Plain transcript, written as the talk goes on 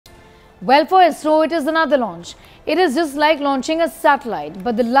Well, for Isro, it is another launch. It is just like launching a satellite,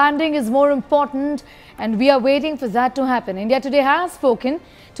 but the landing is more important and we are waiting for that to happen. India today has spoken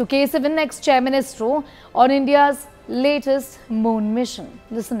to K7 ex-chairman Isro on India's latest moon mission.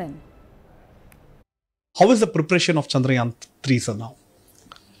 Listen in. How is the preparation of Chandrayaan-3 sir now?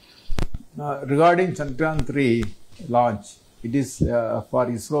 Regarding Chandrayaan-3 launch, it is for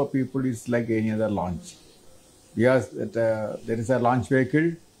Isro people is like any other launch. Because there is a launch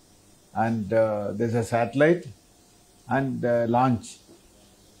vehicle and there is a satellite and launching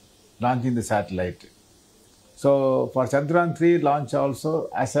the satellite. So for Chandrayaan-3 launch also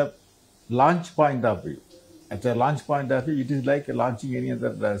as a launch point of view, it is like launching any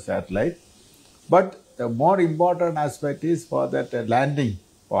other satellite. But the more important aspect is for that landing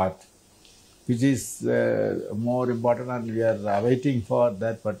part, which is more important, and we are waiting for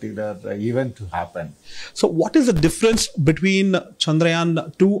that particular event to happen. So what is the difference between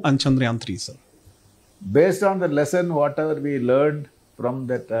Chandrayaan-2 and Chandrayaan-3 sir? Based on the lesson, whatever we learned from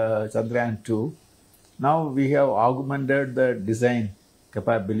that Chandrayaan-2, now we have augmented the design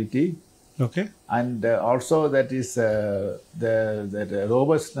capability. Okay. And also that is the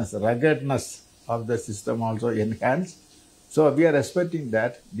robustness, ruggedness of the system also enhanced. So we are expecting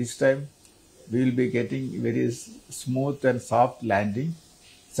that this time we will be getting very smooth and soft landing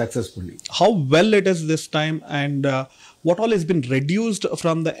successfully. How well it is this time, and what all has been reduced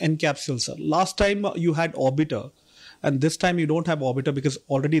from the end capsule, sir? Last time you had orbiter, and this time you don't have orbiter because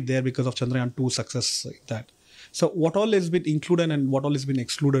already there because of Chandrayaan-2 success. So what all has been included and what all has been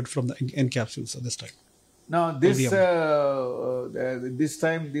excluded from the end capsule, sir, this time? Now this time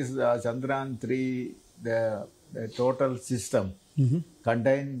this Chandrayaan-3 the total system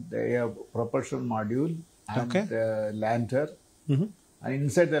contained a propulsion module and lander, and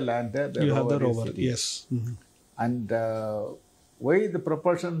inside the lander you have the rover. Yes. And why the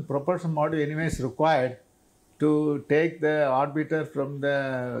propulsion module anyway is required to take the orbiter from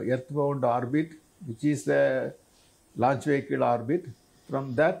the earthbound orbit, which is the launch vehicle orbit.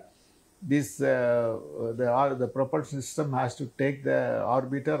 From that, this the propulsion system has to take the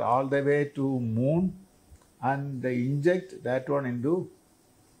orbiter all the way to moon and inject that one into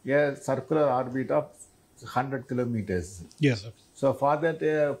a circular orbit of 100 kilometers. Yes, sir. So for that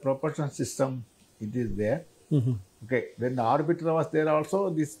propulsion system, it is there. Okay. When the orbiter was there also,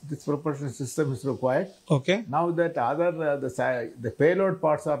 this propulsion system is required. Okay. Now that other the payload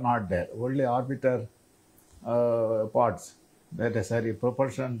parts are not there. Only orbiter parts. That is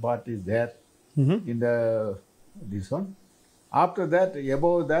propulsion part is there in this one. After that,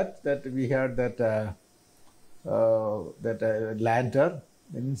 above that we had that lantern.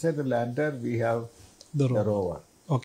 Inside the lantern we have the rover.